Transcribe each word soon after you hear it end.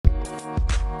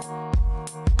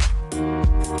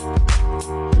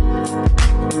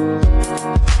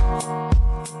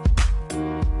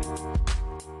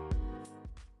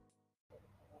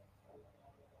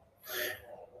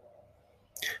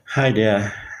Hi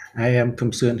there, I am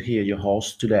Kumsun here, your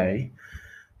host today.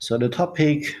 So, the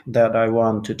topic that I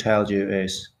want to tell you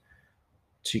is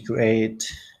to create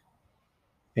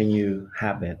a new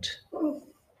habit.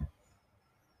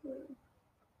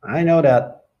 I know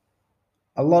that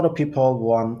a lot of people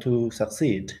want to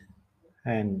succeed,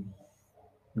 and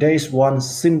there is one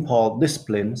simple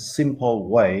discipline, simple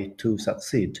way to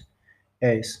succeed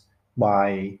is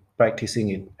by practicing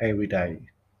it every day.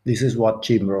 This is what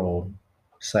Jim Rohn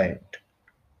said.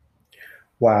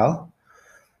 Well,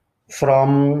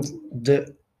 from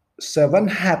the Seven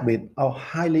Habits of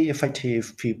Highly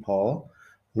Effective People,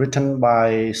 written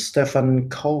by Stephen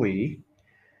Covey,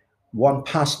 one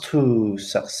path to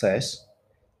success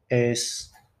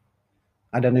is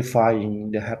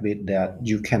identifying the habit that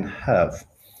you can have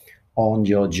on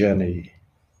your journey.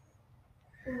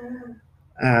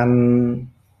 And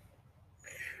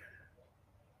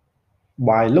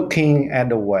by looking at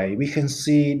the way we can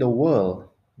see the world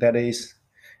that is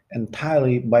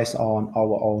entirely based on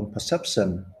our own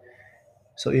perception.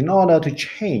 So, in order to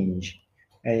change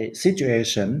a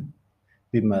situation,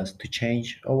 we must to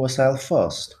change ourselves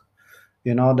first.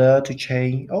 In order to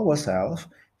change ourselves,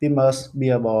 we must be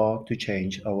able to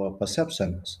change our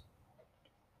perceptions.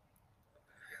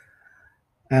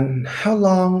 And how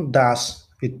long does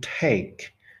it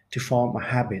take to form a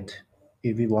habit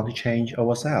if we want to change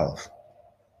ourselves?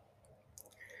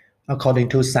 According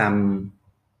to some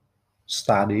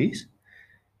studies,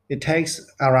 it takes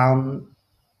around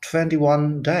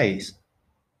 21 days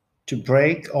to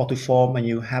break or to form a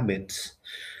new habit.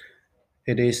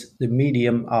 It is the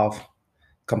medium of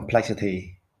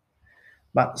complexity.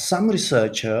 But some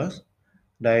researchers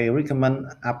they recommend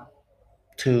up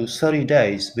to 30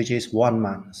 days, which is 1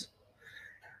 month.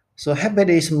 So habit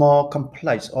is more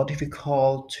complex or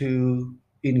difficult to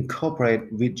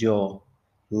incorporate with your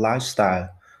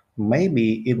lifestyle.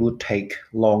 Maybe it would take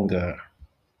longer.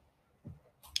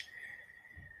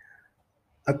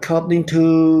 According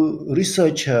to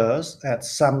researchers at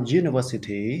some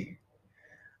university,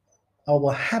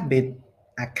 our habit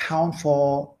account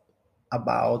for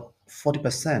about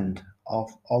 40% of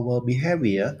our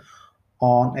behavior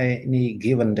on any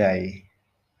given day.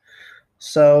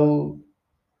 So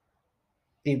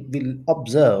if we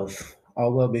observe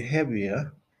our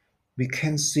behavior, we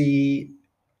can see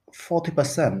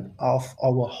 40% of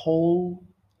our whole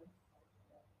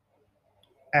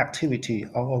activity,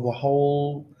 of our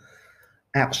whole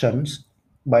actions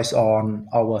based on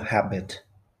our habit.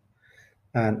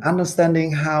 And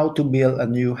understanding how to build a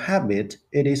new habit,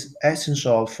 it is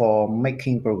essential for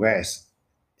making progress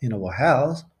in our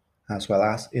health as well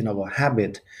as in our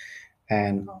habit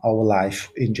and our life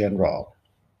in general.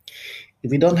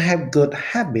 If we don't have good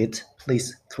habits,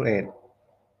 please create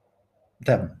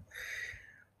them.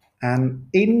 And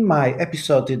in my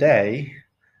episode today,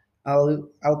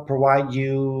 I'll provide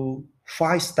you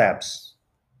 5 steps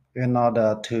in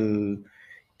order to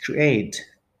create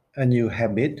a new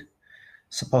habit.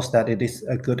 Suppose that it is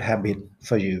a good habit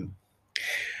for you.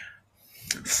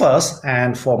 First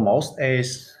and foremost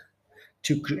is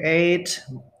to create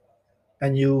a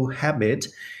new habit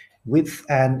with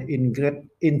an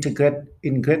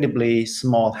incredibly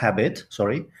small habit.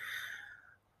 Sorry.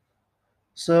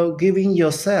 So giving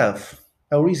yourself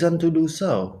a reason to do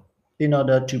so in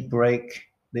order to break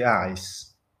the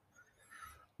ice.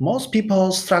 Most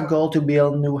people struggle to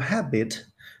build new habit.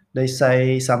 They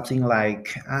say something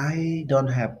like, I don't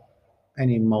have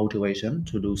any motivation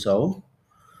to do so.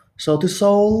 So to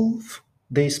solve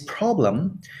this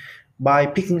problem by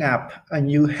picking up a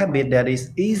new habit that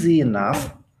is easy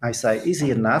enough, I say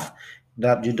easy enough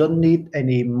that you don't need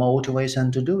any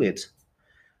motivation to do it.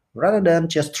 Rather than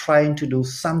just trying to do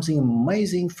something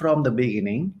amazing from the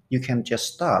beginning, you can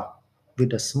just start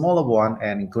with a smaller one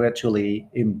and gradually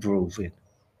improve it.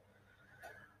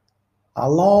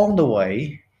 Along the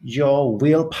way, your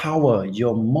willpower,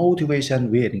 your motivation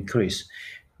will increase,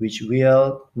 which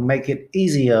will make it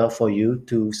easier for you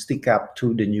to stick up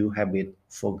to the new habit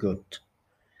for good.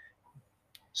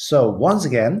 So, once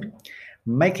again,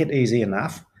 make it easy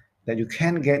enough that you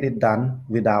can get it done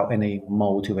without any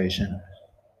motivation.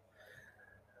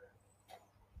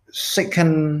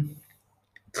 Second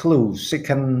clue,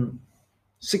 second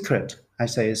secret, I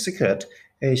say secret,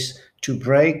 is to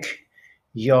break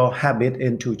your habit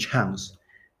into chunks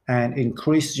and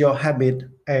increase your habit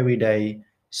every day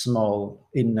small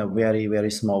in a very, very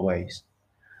small ways.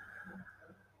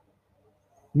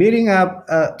 Building up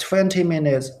a 20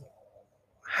 minutes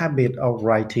habit of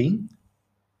writing,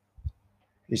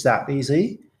 is that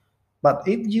easy? But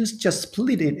if you just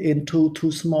split it into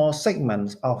two small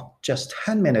segments of just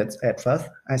 10 minutes at first,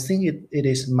 I think it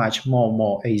is much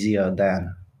more easier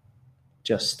than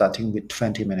just starting with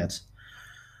 20 minutes.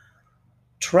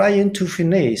 Trying to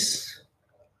finish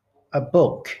a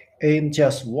book in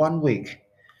just 1 week,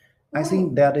 I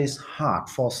think that is hard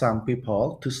for some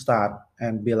people to start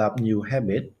and build up new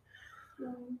habit.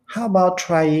 How about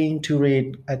trying to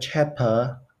read a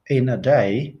chapter in a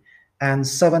day and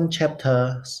 7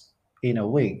 chapters in a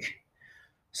week?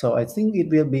 So I think it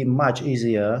will be much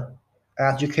easier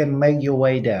as you can make your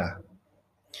way there.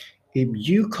 If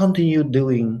you continue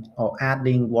doing or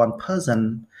adding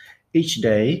 1% each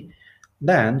day,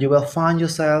 then you will find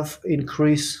yourself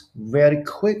increase very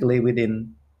quickly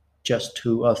within just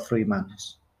 2 or 3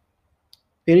 months.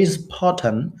 It is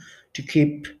important to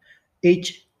keep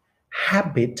each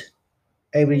habit,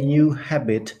 every new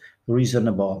habit,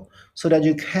 reasonable so that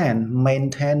you can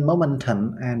maintain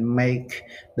momentum and make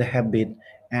the habit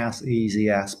as easy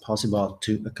as possible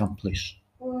to accomplish.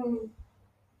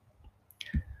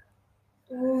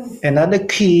 Another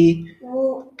key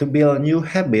to build new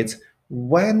habits,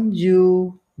 when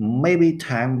you maybe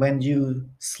time when you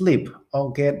sleep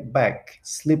or get back,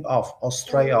 sleep off or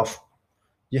stray off,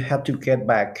 you have to get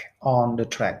back on the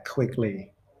track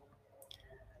quickly.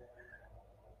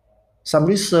 Some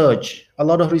research, a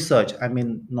lot of research, I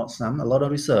mean, not some, a lot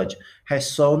of research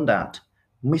has shown that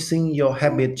missing your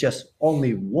habit just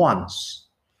only once,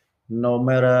 no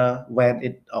matter when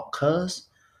it occurs,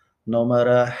 no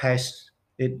matter has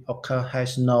it occur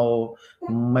has no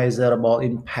measurable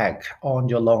impact on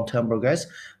your long-term progress,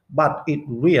 but it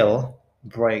will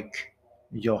break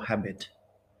your habit.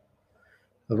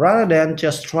 Rather than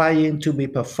just trying to be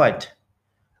perfect,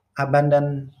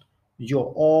 abandon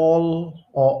your all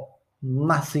or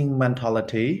nothing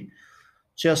mentality.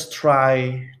 Just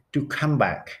try to come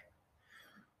back.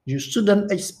 You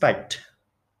shouldn't expect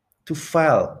to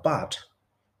fail, but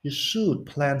you should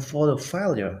plan for the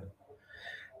failure.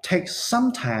 Take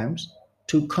some time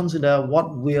to consider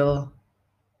what will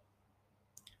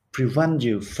prevent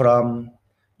you from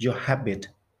your habit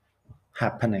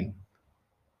happening.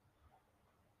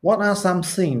 What are some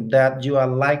things that you are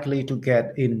likely to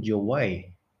get in your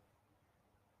way?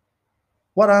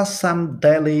 What are some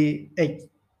daily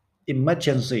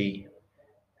emergency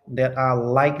that are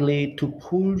likely to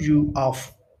pull you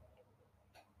off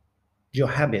your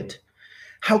habit?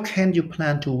 How can you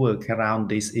plan to work around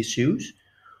these issues?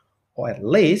 Or at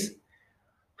least,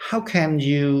 how can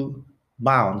you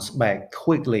bounce back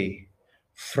quickly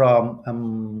from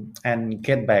and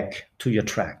get back to your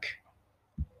track?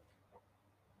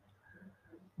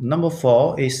 Number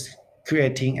four is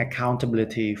creating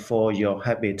accountability for your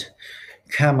habit.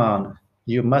 Come on,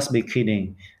 you must be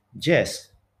kidding. Yes,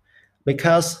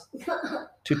 because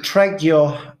to track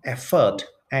your effort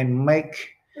and make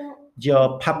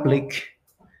your public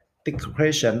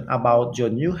declaration about your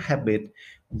new habit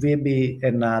will be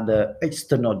another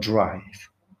external drive.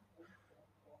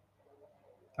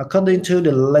 According to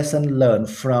the lesson learned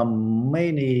from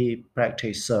many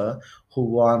practitioners who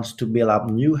wants to build up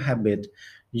new habit,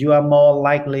 you are more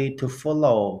likely to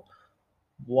follow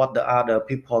what the other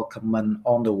people comment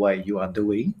on the way you are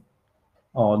doing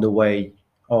or the way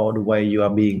you are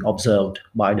being observed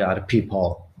by the other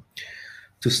people.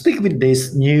 To stick with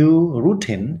this new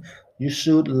routine, you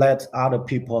should let other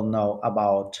people know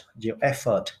about your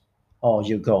effort or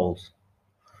your goals.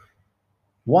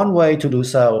 One way to do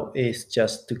so is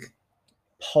just to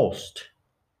post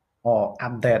or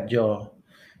update your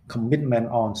commitment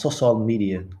on social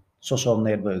media, social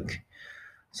network,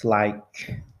 it's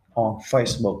like on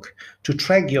Facebook. To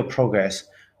track your progress,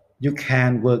 you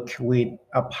can work with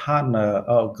a partner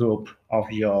or group of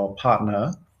your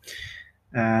partner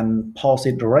and post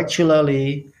it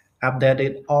regularly, update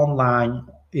it online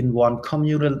in one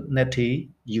community.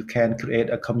 You can create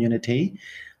a community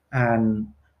and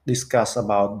discuss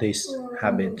about this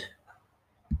habit.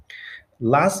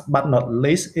 Last but not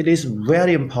least, it is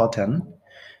very important.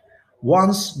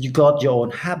 Once you got your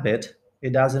own habit,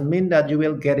 it doesn't mean that you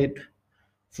will get it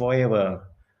forever.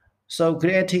 So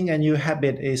creating a new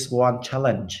habit is one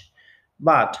challenge,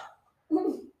 but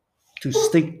to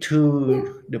stick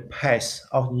to the pace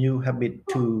of new habit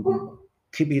to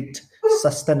keep it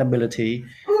sustainability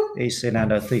is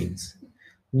another thing.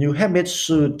 New habits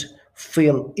should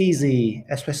feel easy,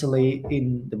 especially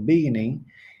in the beginning.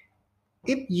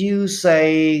 If you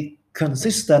say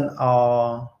consistent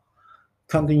or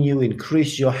continue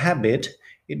increase your habit,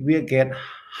 it will get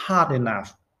hard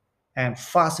enough and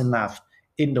fast enough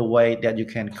in the way that you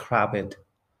can grab it.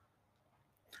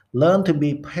 Learn to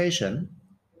be patient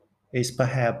is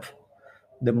perhaps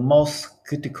the most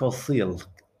critical skills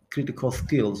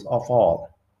of all.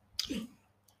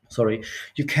 Sorry,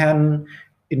 you can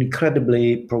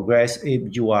incredibly progress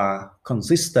if you are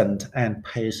consistent and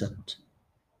patient.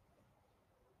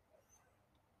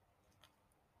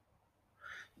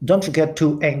 Don't forget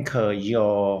to anchor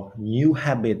your new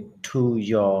habit to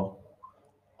your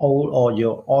old or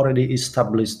your already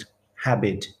established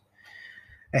habit.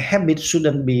 A habit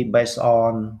shouldn't be based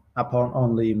on upon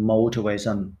only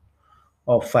motivation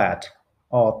or fat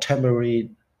or temporary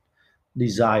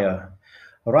desire.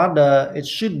 Rather, it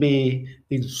should be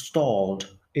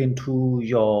installed into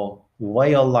your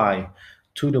way of life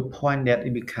to the point that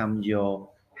it becomes your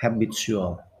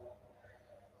habitual.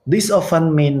 This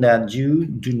often means that you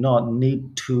do not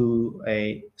need to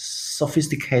a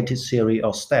sophisticated series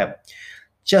of steps,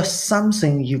 just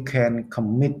something you can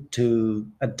commit to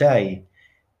a day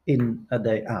in, a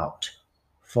day out,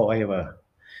 forever.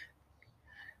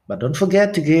 But don't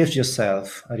forget to give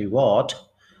yourself a reward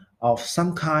of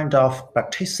some kind of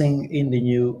practicing in the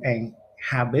new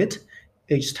habit.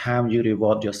 Each time you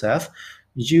reward yourself,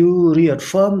 you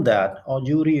reaffirm that or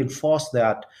you reinforce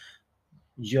that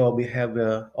your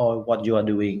behavior or what you are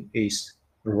doing is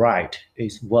right,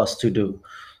 is worth to do.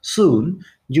 Soon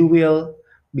you will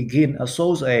begin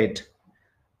associate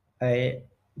a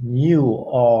new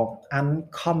or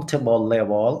uncomfortable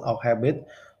level of habit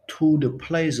to the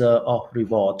pleasure of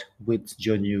reward with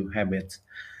your new habits.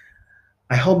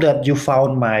 I hope that you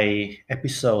found my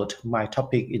episode, my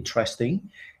topic interesting.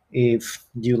 If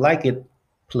you like it,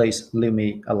 please leave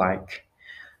me a like.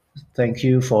 Thank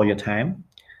you for your time,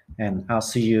 and I'll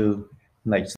see you next